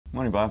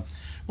Morning, Bob.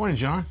 Morning,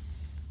 John.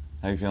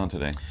 How you feeling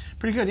today?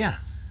 Pretty good, yeah.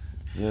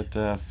 Does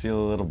it feel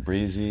a little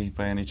breezy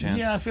by any chance?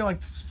 Yeah, I feel like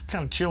it's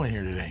kind of chilly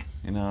here today.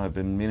 You know, I've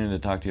been meaning to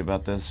talk to you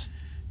about this.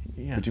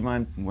 Yeah. Would you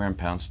mind wearing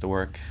pants to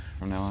work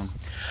from now on?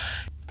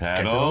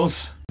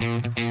 Paddles.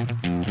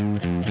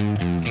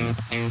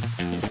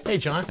 Hey,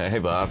 John. Hey,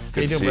 Bob.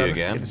 Good to see brother? you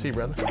again. Good to see you,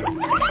 brother.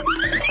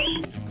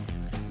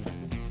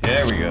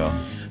 There we go.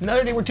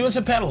 Another day, we're doing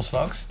some pedals,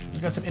 folks.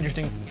 We've got some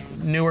interesting,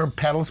 newer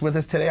pedals with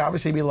us today.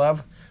 Obviously, we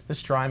love the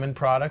Strymon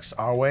products,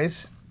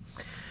 always.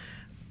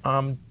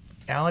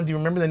 Alan, do you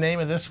remember the name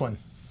of this one?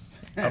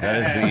 That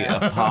is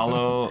the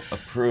Apollo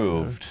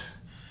approved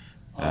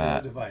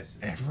Audio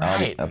devices.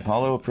 Right.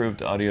 Apollo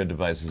approved audio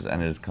devices,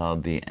 and it is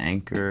called the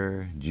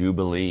Anchor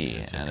Jubilee,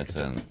 it's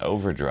an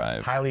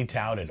overdrive. Highly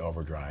touted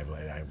overdrive,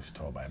 like I was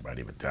told by a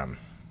buddy, but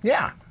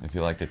yeah. If you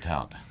like to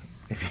tout.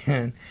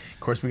 And of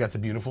course, we got the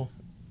beautiful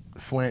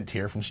Flint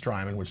here from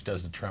Strymon, which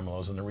does the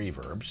tremolos and the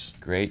reverbs.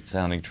 Great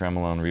sounding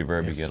tremolo and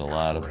reverb. It's you get a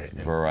lot of great.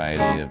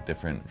 variety of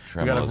different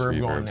tremolos, We got a verb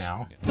reverbs. going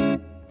now.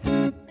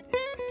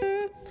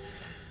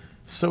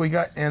 So we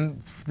got,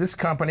 and this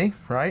company,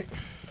 right?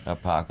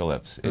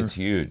 Apocalypse. It's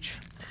huge.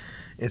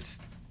 It's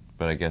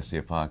But I guess the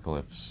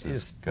Apocalypse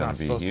is going not to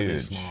be supposed huge. to be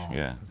small.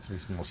 Yeah. It's to be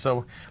small.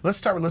 So let's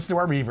start with listening to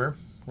our reverb,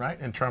 right?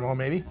 And tremolo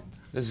maybe.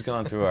 This is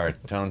going through our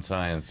Tone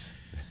Science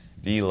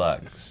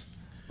Deluxe,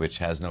 which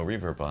has no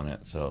reverb on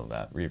it, so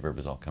that reverb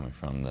is all coming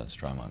from the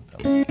Strymon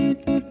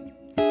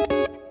pedal.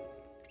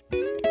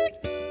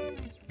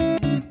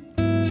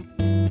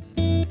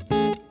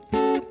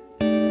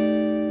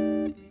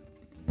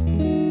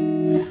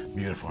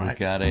 Beautiful, We've right?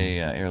 got a,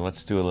 here,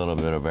 let's do a little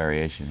bit of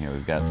variation here.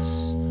 We've got,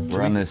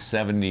 we're on this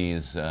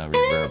 70s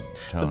reverb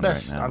tone The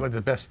best. right now. I like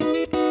the best.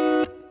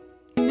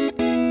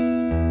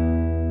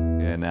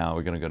 Yeah, now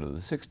we're going to go to the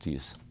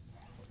 60s.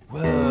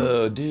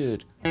 Whoa,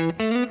 dude. You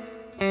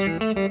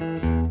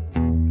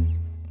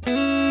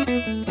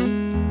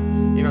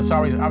know, it's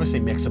always obviously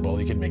mixable.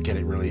 You can get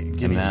it really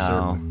And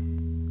now,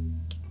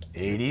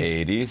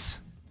 80s.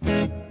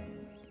 80s.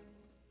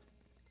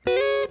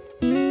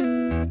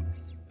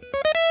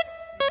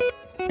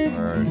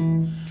 Or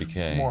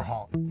decay. More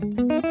halt.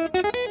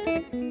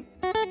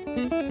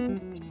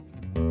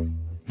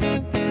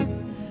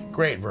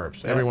 Great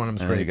verbs. Every one of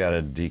them's And then you great. got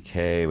a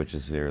decay, which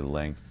is your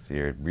length,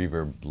 your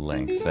reverb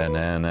length, and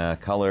then a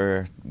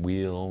color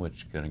wheel,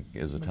 which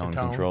is a tone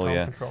control, tone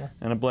yeah, control.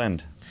 and a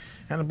blend.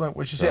 And a blend,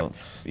 which is So it.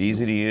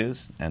 easy to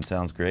use and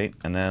sounds great.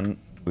 And then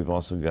we've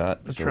also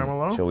got The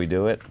tremolo. Shall we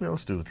do it? Yeah,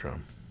 let's do the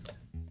drum.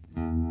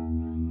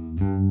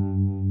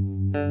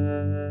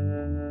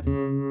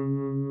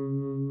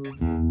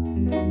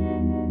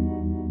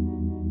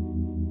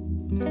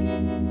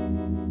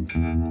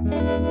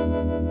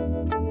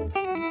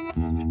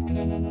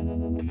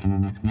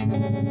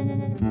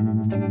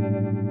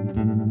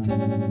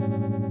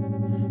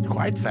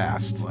 Quite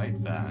fast. Quite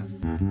fast.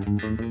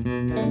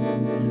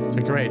 It's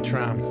a great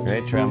drum.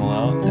 Great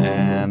tremolo,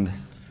 and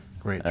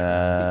Great.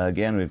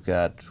 again we've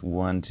got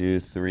 1, 2,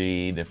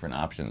 3 different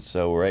options.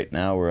 So right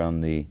now we're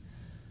on the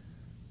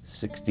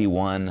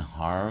 61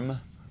 harm.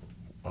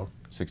 Oh.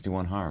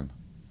 61 harm.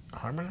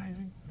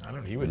 Harmonizing? I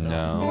don't know. You would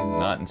know. No,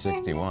 not in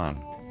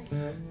 61.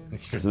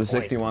 It's the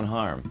 61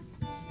 harm.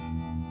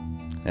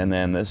 And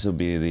then this will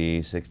be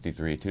the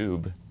 63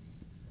 tube.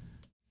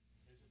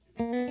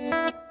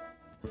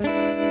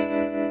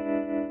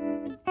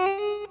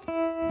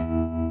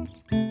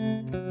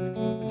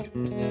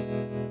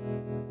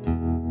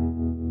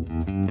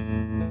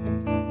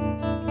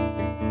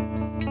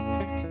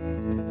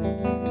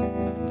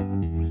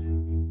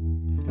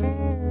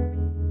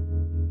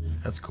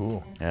 That's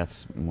cool.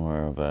 That's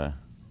more of a,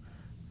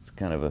 it's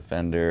kind of a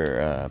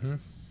Fender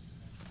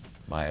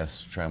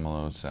bias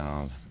tremolo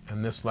sound.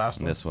 And this last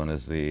And one? this one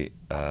is the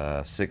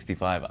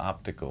 65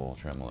 optical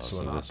tremolo, So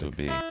so an this would optic.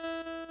 be...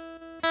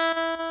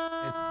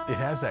 It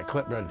has that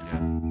clip, right?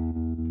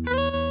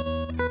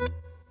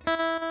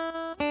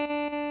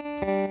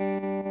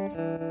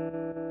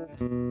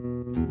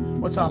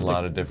 What's A optic?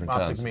 lot of different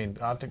optic tones. mean?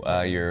 Optic.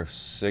 Your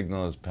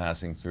signal is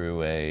passing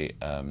through a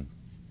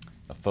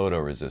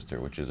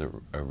photoresistor, which is a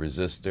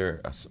resistor,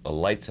 a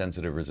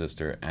light-sensitive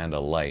resistor, and a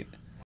light,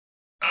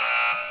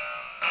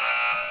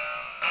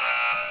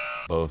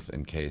 both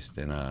encased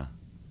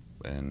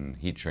in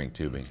heat shrink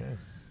tubing. Okay.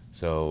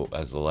 So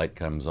as the light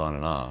comes on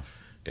and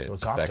off, it So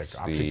it's affects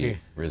optic. the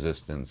Optic-y.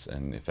 resistance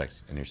and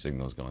your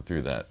signal is going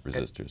through that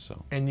resistor.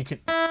 So And you can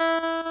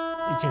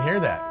hear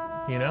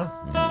that, you know?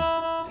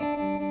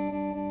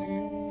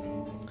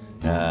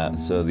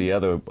 so the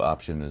other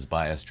option is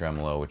bias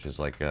tremolo, which is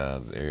like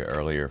the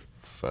earlier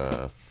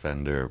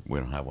Fender. We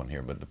don't have one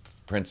here, but the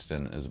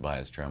Princeton is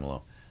bias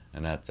tremolo,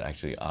 and that's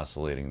actually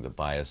oscillating the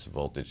bias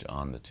voltage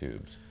on the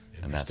tubes,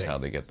 and that's how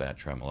they get that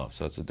tremolo.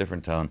 So it's a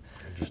different tone.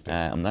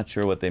 I'm not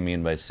sure what they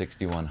mean by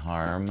 61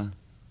 harm,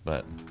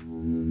 but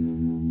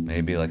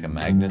maybe like a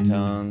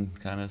magnetone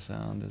kind of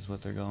sound is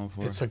what they're going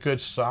for. It's a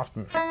good soft.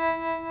 So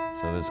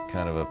there's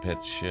kind of a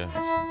pitch shift.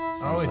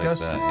 Oh, it like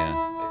does? that,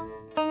 yeah.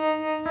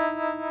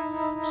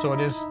 So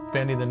it is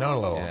bending the note a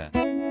little. Yeah.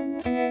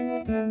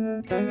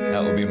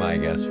 That would be my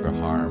guess for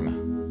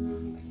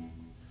harm.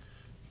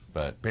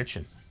 But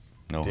Bitchin'.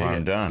 no Dig harm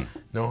it. done.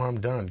 No harm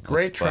done.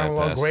 Great tremolo,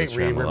 bypass the great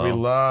reverb. tremolo. We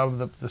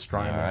love the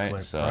Strymon All right,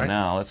 flick. so right?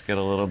 now let's get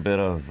a little bit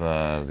of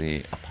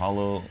the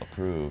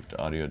Apollo-approved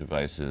audio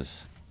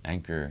devices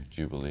Anchor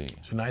Jubilee.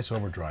 It's a nice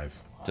overdrive.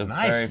 It's a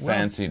nice. very well,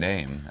 fancy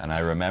name, and I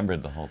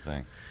remembered the whole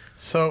thing.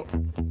 So,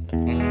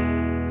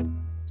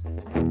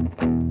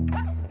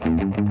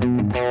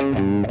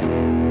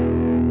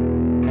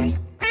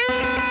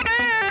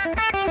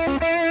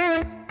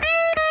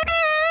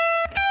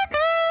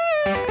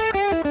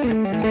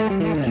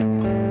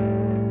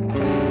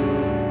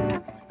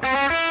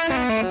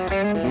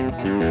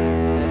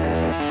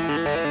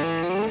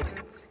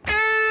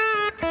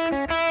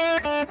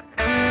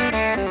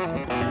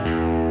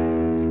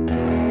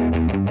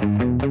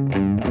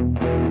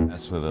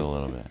 Mess with it a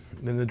little bit.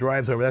 then the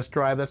drive's over. That's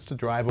the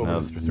drive over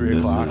No, to 3 this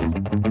o'clock. is-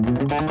 Give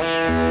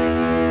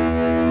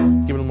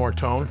it a little more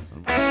tone.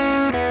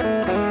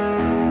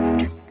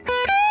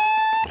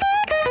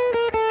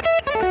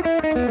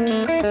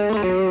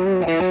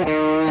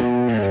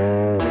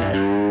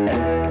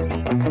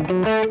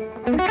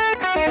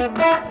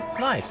 It's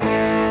nice.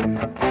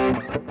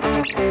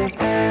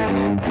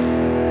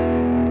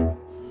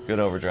 Good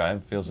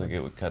overdrive. Feels like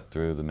it would cut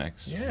through the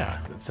mix. Yeah,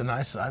 it's a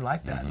nice, I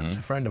like that. It's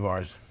a friend of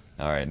ours.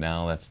 All right,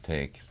 now let's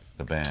take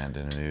the band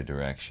in a new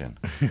direction.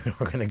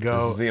 We're gonna This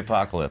go is the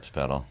Apocalypse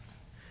pedal.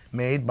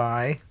 made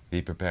by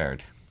Be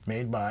prepared.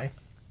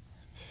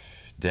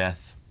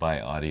 Death by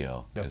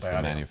Audio Death is by the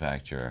Audio.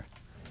 manufacturer.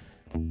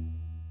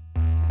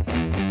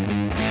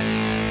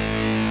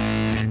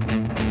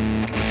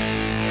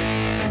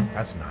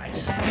 That's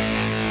nice.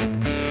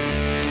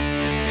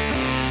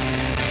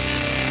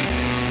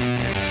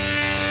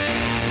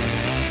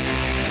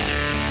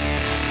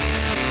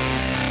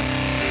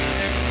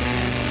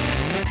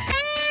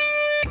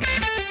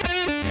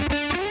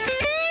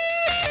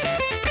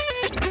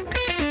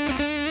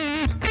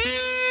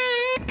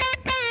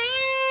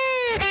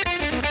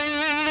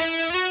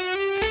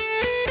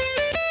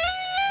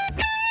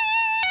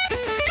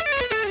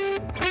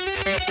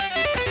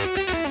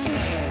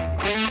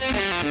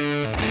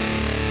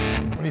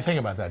 What do you think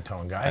about that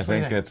tone, guys? I What do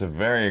you think it's a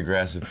very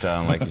aggressive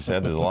tone. Like you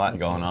said, there's a lot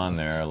going on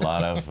there. A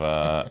lot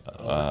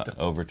of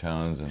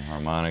overtones and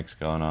harmonics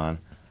going on.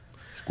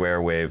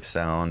 Square wave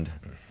sound.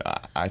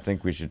 I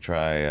think we should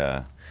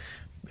try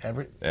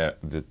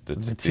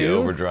the two?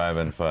 overdrive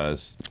and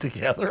fuzz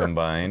together.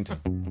 combined.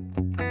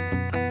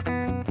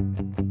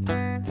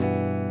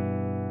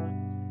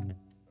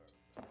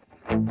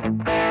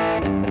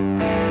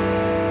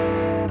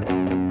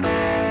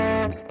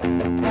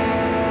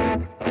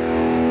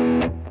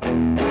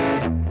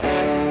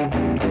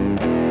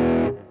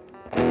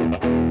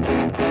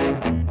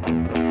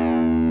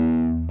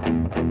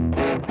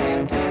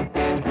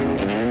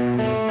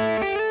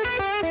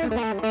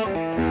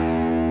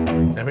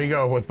 There we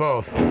go with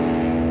both.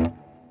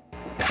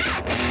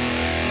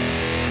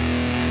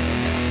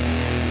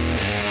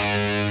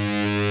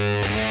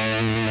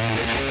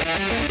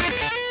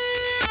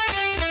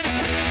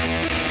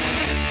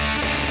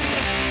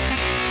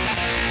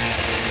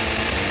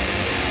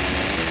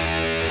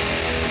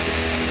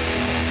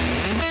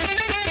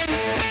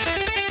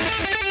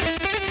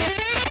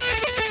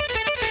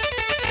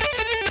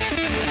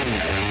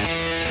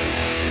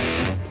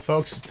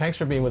 Folks, thanks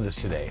for being with us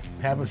today.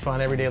 Having fun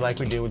every day like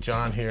we do with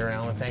John here,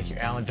 Alan. Thank you,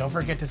 Alan. Don't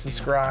forget to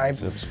subscribe.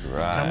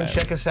 Subscribe. Come and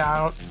check us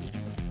out.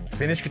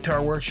 Finish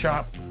Guitar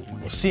Workshop.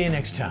 We'll see you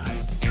next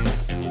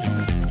time.